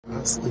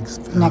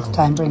Next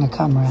time, bring a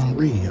cum rag.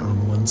 3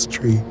 on one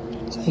street.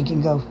 So you can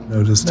go.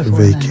 Notice to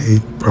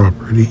vacate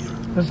property.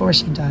 Before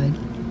she died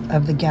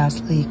of the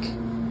gas leak,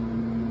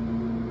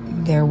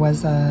 there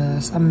was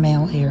some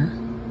mail here.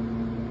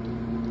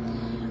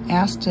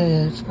 Asked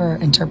for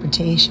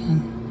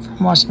interpretation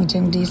from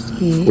Washington,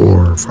 D.C.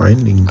 For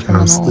finding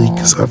gas leak,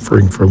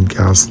 suffering from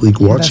gas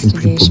leak, watching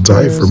people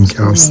die from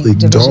gas leak,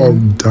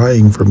 dog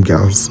dying from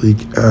gas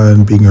leak,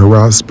 and being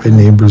harassed by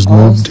neighbors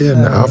moved in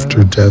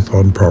after death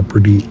on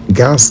property,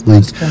 gas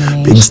leak,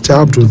 being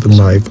stabbed with a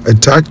knife,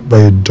 attacked by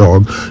a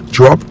dog,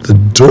 dropped the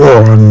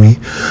door on me,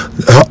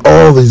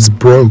 all these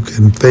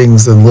broken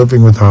things, and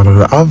living without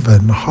an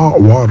oven,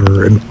 hot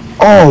water, and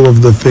all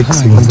of the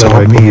fixings that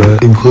I need,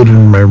 included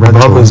in my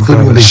rental,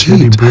 including the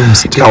shitty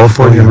broomstick,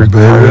 California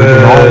required,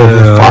 and all of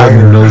the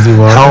fire,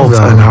 health,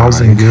 and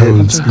housing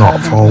codes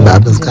not followed.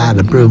 Baba's got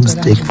a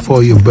broomstick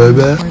for you,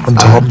 baby. On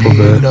top of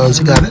it,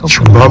 Baba's got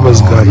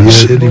a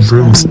shitty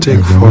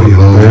broomstick for you,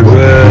 baby.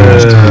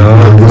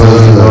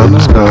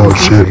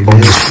 Shit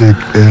on the stick,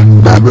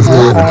 and Baba's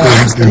got a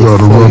broomstick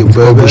for you,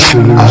 baby.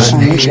 Shit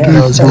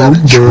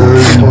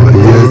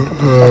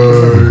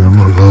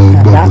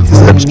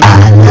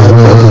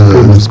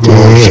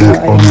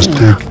on the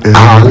stick, and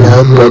I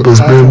love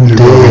Bubba's broomstick.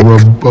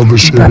 Bubba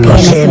shit on the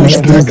stick.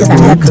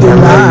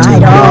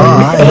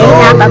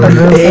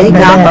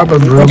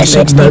 With the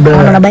shit stick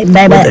on the baby.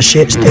 With the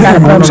shit stick on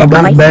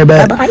the baby.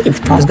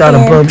 He's got a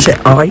broomstick.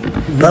 Alright,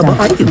 Bubba,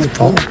 are you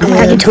full?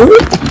 Are you too?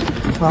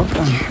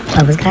 Welcome.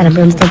 Bubba's got a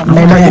broomstick.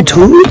 Baby, are you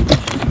too?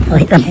 Oh,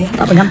 he's got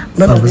bubblegum.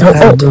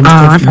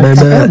 I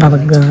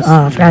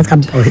forgot it's called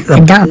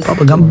dump.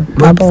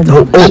 Bubba's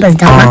dump.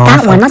 Not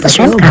that one, not the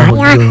shrimp guy.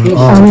 Yeah.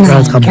 Oh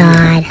my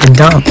god.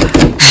 Dump.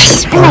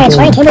 I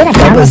can't believe I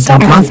found this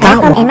stuff on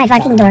styrofoam in my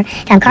fucking door.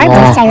 Found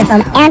cardboard,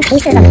 styrofoam, and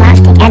pieces of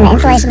plastic. And the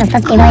insulation was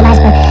supposed to be really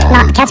nice, but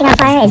not catching on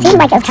fire. It seemed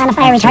like it was kind of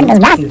fire retardant. It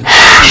was bad.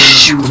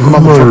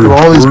 Motherfucker,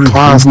 all these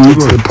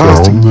plastics and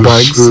plastic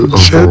bags and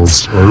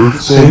shits.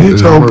 They need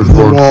to open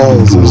the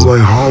walls. There's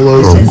like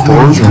hollows and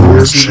things and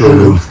weird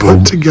shit.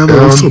 Put together,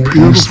 it was so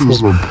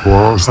beautiful.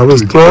 I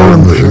was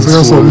throwing things.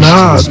 I got so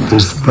mad.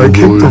 I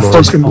kicked the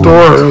fucking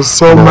door. I was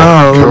so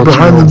mad. I was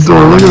behind the door.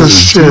 Look at this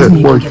shit.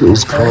 Like it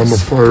was kind of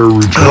fire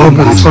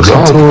retardant.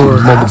 Fucking door.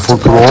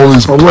 Motherfucker, all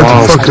these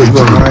plastic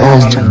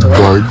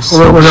bags.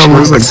 Oh my god,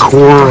 looks like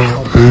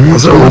coral. I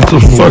said, what the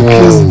fuck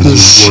is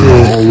this shit?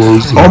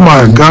 Oh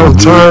my god, I'm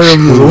tired of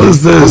this. What is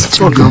this?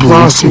 Fucking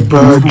plastic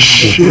bag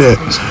shit.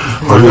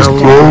 I was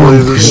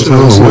throwing this shit.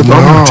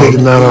 I'm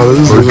taking that out.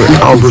 This is like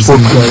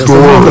Albertson bag.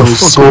 Door is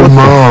so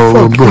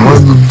loud.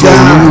 Behind the door,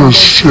 look at this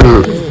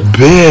shit.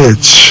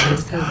 Bitch.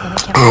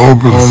 I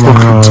opened the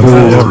fucking door.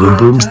 I have a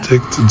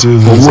broomstick to do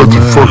this. What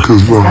the fuck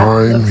is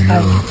behind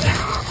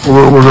here?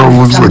 Oh my god,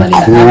 looks like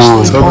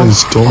coral. What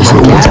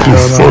the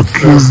fuck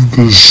is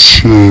this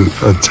shit?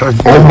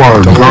 Oh my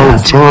god, I'm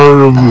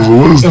tired of this.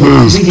 What is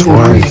this?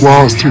 20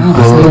 plastic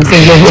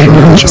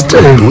bags. Just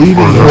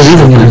bleeding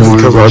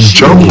because I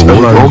jumped and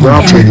I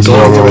grabbed the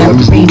dog and I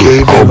just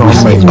gave in on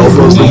my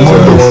elbows and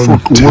my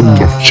didn't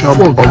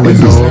jump on my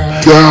dog.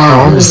 I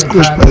almost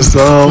squished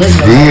myself.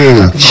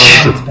 Bitch.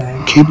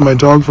 Keep my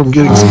dog from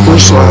getting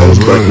squished,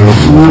 but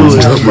really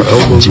hurt my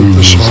elbows with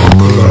the shot.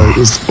 I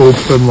was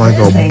open like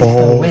a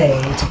ball, a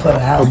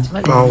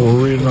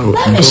ballerina.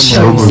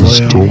 Somebody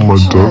stole my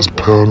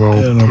dustpan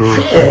out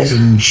there.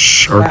 In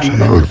Shark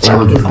Tank.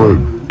 Attacked my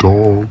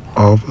dog.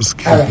 Off a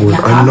skateboard.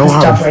 I know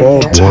how to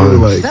fall too,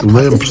 like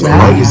limps. I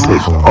was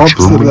like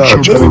opposite of that.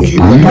 I try to keep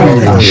my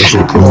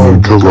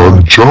dog because I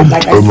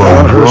jumped and I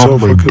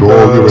grabbed my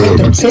dog and I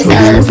had to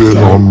cave in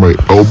on my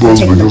elbows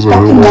because I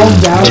didn't want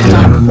to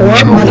jump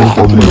on my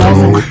dog.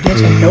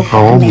 I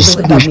almost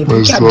squished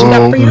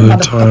myself. At the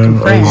time,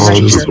 I was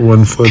just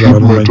 1 foot out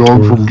of my dog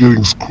door. from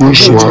getting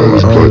squished.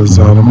 I was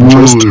out of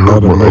just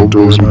out of my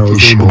door and I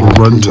was able to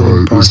run to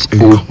the back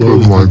and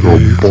close like the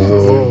a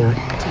ball.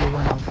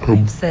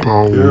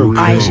 You're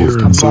okay here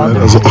inside. I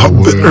was like, I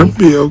better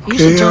be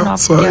okay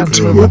outside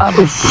too. What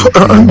the fuck?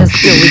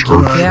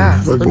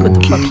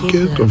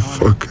 Get the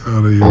fuck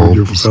out of here,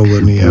 your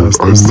felony ass.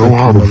 I know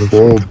how to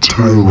fall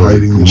too,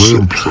 like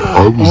limps.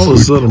 I was all of a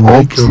sudden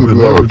makeup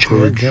and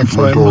everything. I can't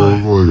find my...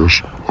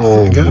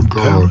 Oh my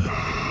god.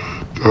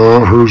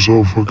 That hurts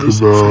so fucking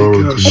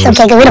bad. It's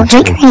okay, because we don't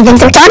drink or anything,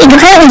 so we're talking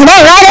clearly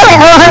today, right?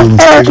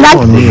 I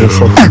want me to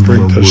fucking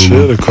break that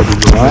shit a couple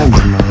of times,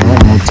 and I don't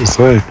know what to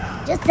say.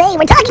 Just say,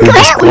 we're talking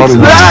clearly.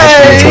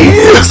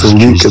 It's a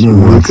leak and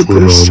look at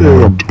this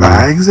shit.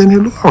 Bags in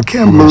here. I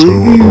can't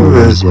believe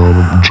it. Oh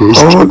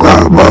my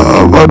god,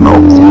 Bubba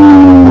knows.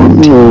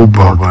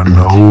 Bubba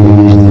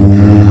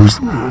knows.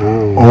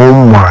 Oh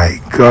my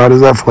god, is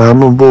that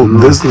flammable?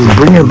 This is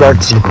bringing it back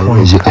to the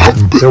point.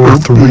 There were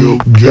 3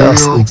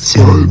 gas leaks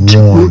in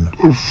one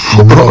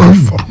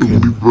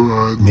motherfucking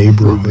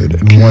neighborhood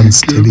and 1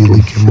 steady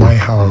leak in my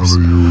house.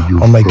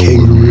 On my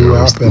Kangaroo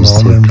app and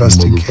on the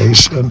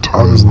investigation,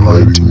 I was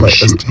lied to by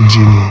SDPD.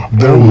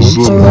 There was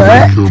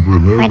what?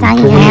 We're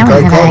talking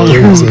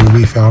about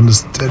we found a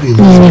steady leak.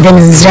 You've been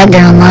instructed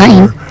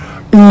online.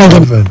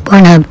 Megan,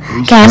 Pornhub,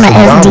 camera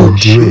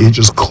SD. He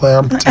just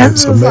clamped it,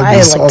 so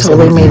maybe I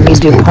totally made me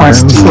do porn.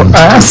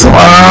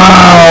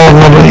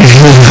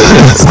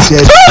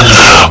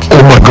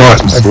 Oh my God!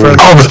 My friend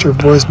lost your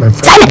voice. My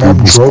friend's mom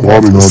drove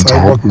off the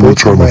sidewalk,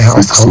 both of my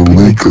house, helping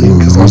me clean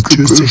because I was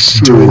too sick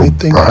to do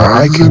anything.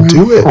 I can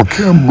do it. I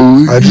can't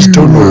believe I just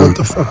don't know what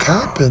the fuck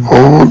happened.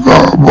 Oh my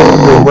God,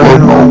 We're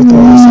running around with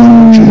all this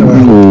energy, and I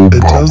hope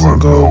it doesn't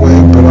go away.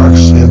 But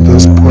actually, at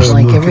this point,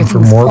 I'm looking for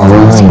more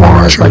friends.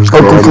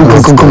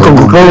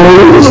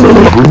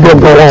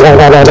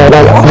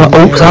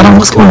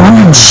 What's going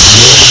on?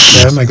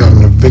 Man, I got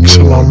an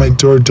eviction on my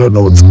door. Don't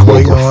know what's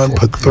going on.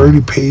 Put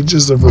 30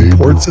 pages of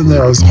reports in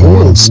there. I was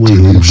holy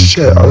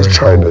shit. I was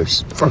trying to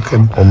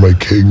fucking on my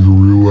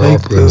kangaroo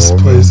make app this and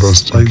place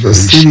investigation. like the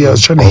city. I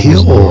was trying to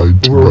heal.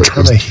 We were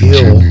trying to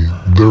heal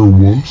There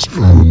was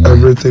from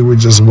everything we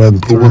just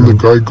went But when the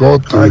through. guy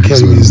got there, I he can't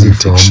said even use he the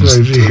found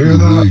dictionary. Did you hear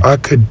that? I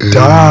could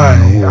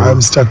die.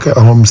 I'm stuck at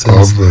home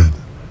since then.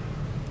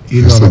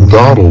 You know what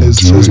I mean?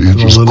 It's just been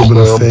a little bit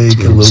of fake,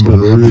 a little bit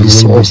rude, a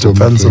little bit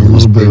defensive, a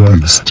little bit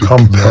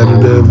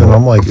competitive, and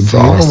I'm like, do you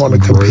even want to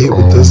compete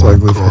with this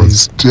ugly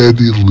face?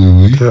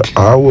 Steadily. Yeah,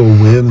 I will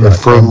win. My that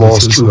friend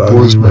lost competition her ugly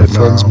voice. My right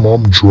friend's now.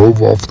 mom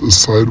drove off the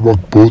sidewalk,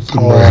 both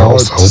in my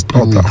house, it's helping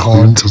not me that clean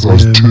hard because to I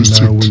was win, too now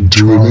sick to we do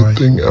try.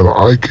 anything, and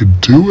I could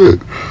do it.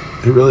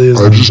 It really is.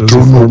 I just There's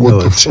don't a know formula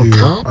what the fuck too.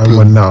 happened. I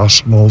won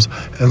nationals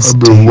and I've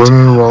state. been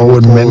running I around won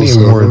with all many this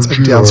awards. I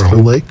energy. danced for I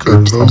hope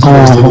Lakers. it I'm doesn't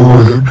supposed to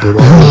work, win but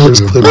I Lakers,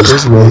 hope Clippers,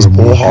 it Rose does.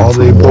 Bowl, I'm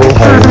Holiday looking Bowl, for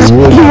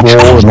Hollywood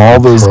Bowl, and all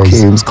those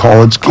games,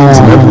 college games,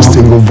 and every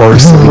single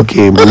varsity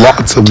game.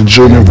 Lots of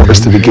junior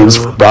varsity games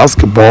for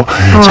basketball,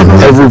 and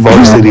every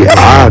varsity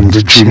and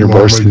junior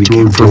varsity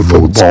game for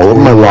football in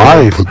my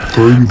life.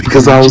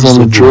 Because I was on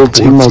the drill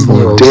team, I was on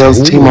the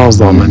dance team, I was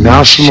on the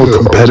national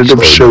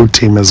competitive show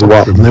team as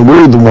well. And then we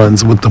were the ones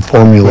with the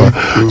formula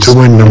to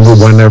win number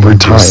one every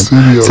time.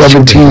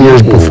 17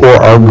 years before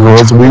our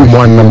girls, we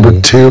won number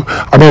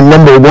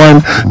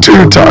one,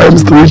 2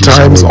 times, 3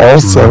 times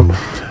also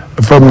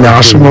from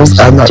nationals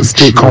and that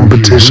state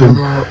competition.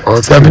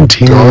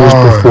 17 years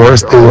before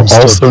us, they were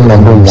also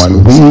number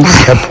one. We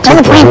kept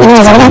That's the point.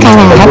 Anyways, we're not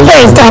kind of like, here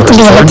you still have to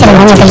be evicted and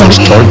homeless again.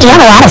 You have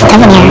a lot of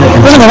stuff in here.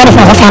 We should be ready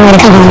for the whole family to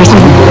come home or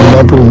something. We'll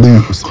never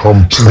lose.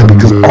 She said,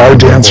 because our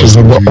dancers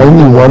are the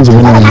only ones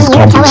winning these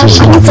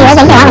competitions. I can see yours. I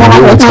don't know why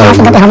we my house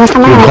and go to homeless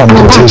somewhere.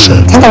 Competition.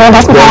 Since the road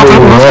does before I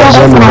time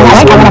when I was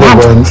at work, I would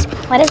have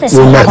had. What is this?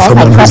 We met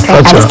someone who's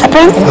such a...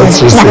 Let's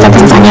just say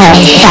footprints on here.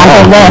 John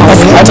Paul Good.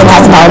 This legend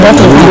has volleyball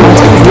team.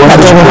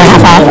 But they were half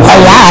off. Oh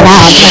yeah, no,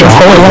 it's like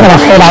cool. We're gonna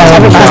 $3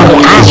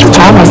 everybody.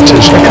 Almost.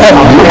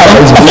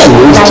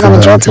 I was on the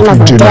drill team, I was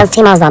on the dance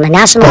team, I was on the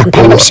national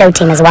competitive show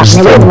team as well. And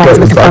they were the ones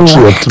with the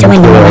formula to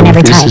win number one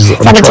every time.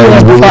 17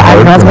 years before our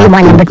girls, we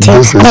won number 2.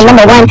 And then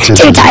number 1,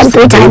 2 times,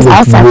 3 times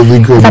also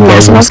from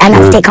nationals and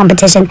that state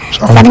competition.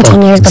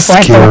 17 years before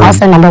us, they were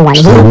also number 1.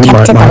 We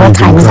kept it the whole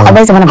time. It was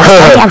always one of our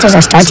star dancers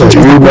or star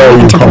teachers that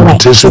we took it away.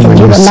 She said,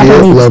 you will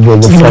never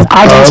lose. She said, because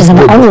our dancers are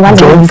the only ones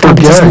that win these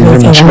competitions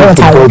these days. And we will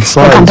tell you,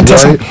 the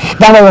competition.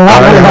 Then we were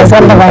one of those,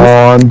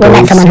 we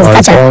met someone who's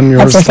such a,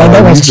 let's just say,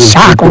 they were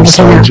shocked when they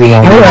came out.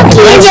 And we were like,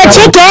 here's your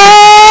ticket!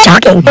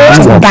 Shocking.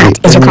 She said, that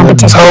is your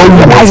competition.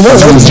 You guys will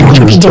lose to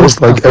them if you do. Just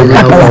like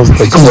everyone else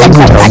that's I'm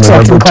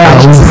sorry, different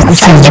parts,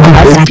 and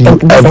I think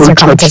this is your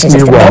competition. She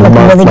said, they look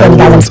really good, you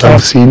guys, I'm scared.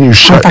 I've seen you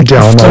shut I'm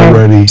down scared.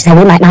 already. She said,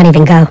 we might not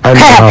even go. I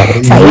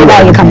know. So you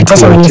know your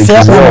competition when you see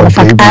it, level the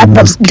fuck up.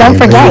 But don't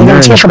forget, you're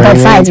going to cheer for both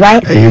sides,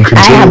 right? I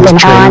have been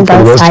on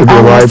both sides,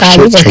 on your side.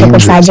 You just pick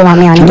which side you want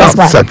me on. And guess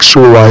what?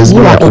 Sexualize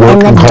You me are at work in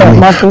the and call dirt, me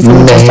morphine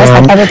sandwiches, just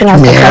like everything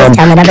else that goes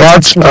down that ever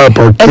touched me. Catch up,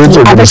 our If kids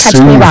you are ever going to touch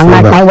sue me you wrong, for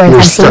mark that. my words,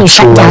 You're I've seen you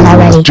shut down sexualizing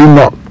us. already. Do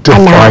not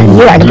And now define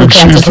you are to be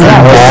corrected because you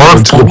are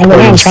this game. And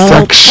when you're in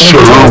training,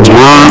 do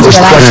not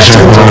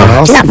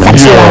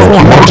sexualize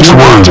me.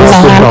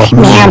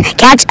 Ma'am,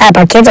 catch up.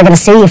 Our kids are going to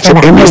sue you for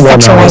that. You're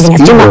sexualizing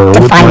us. Do not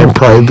define me.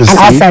 And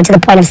also to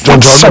the point of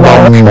sexual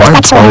harassment.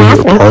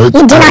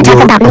 You do not talk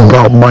about me.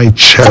 About my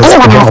chest. To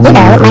anyone else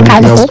either with my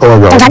privacy.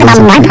 Don't talk about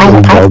my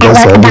private part at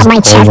work, about my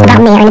chest, about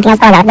me, or anything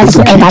else like that. That's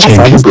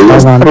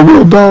a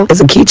real dog.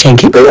 It's a keychain.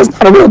 Keep it. That's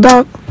not a real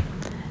dog.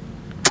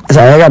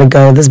 Sorry, I gotta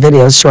go. This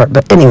video is short,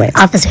 but anyways.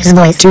 Officer's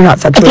voice. Do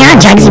not If you're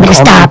on drugs, you better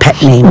stop.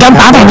 Don't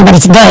bother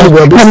anybody today.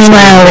 Let me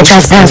know we're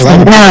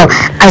trespassing. No,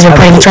 I was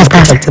reporting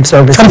trespass.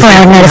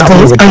 24-hour notice,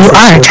 please. Or you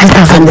are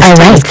trespassing by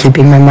right.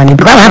 Keeping my money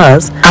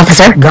because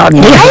Officer, God,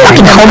 you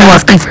fucking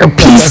homework me for a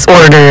peace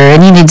order,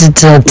 and you needed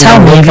to tell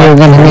me if you're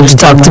gonna need to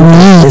talk to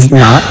me. It's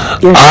not.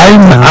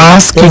 I'm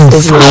asking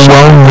for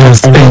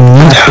wellness and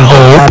need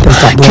help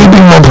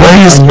keeping my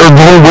place or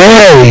go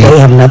away. They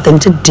have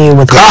nothing to do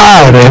with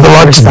God, I have a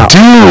lot to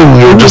do.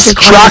 You're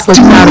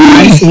distracting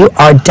me. You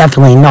are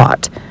definitely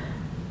not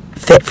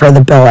fit for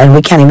the bill, and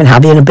we can't even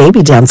have you in a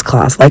baby dance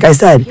class. Like I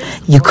said,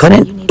 you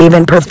couldn't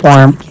even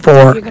perform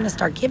for You're gonna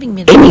start giving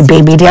me any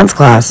baby dance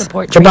class.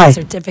 support Goodbye.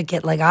 training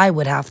certificate like I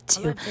would have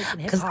to,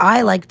 because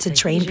I like to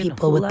train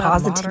people with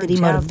positivity,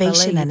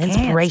 motivation, and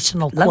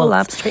inspirational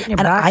quotes.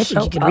 And I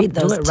think you could read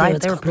those too.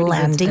 It's called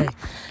landing.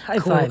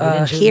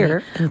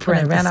 Here in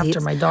parentheses, ran after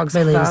my dog's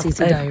Lady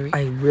CC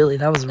Diary.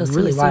 That was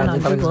really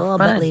wild.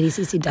 But Lady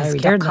CC Diary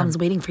comes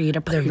waiting for you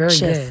to put your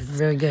shifts.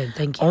 Very good.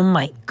 Thank you. Oh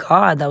my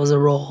God, that was a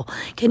roll.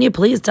 Can you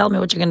please tell me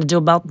what you're going to do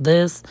about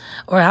this?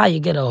 Or how you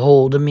get a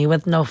hold of me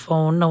with no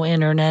phone, no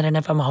internet, and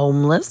if I'm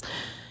homeless?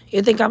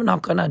 You think I'm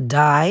not going to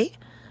die?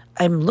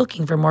 I'm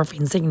looking for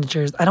morphine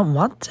signatures. I don't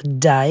want to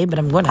die, but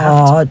I'm going to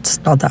have to. It's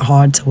not that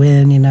hard to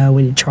win,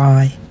 when you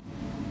try.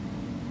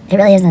 It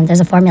really isn't. There's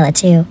a formula,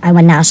 too. I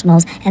won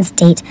nationals and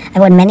state. I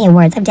won many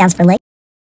awards. I've danced for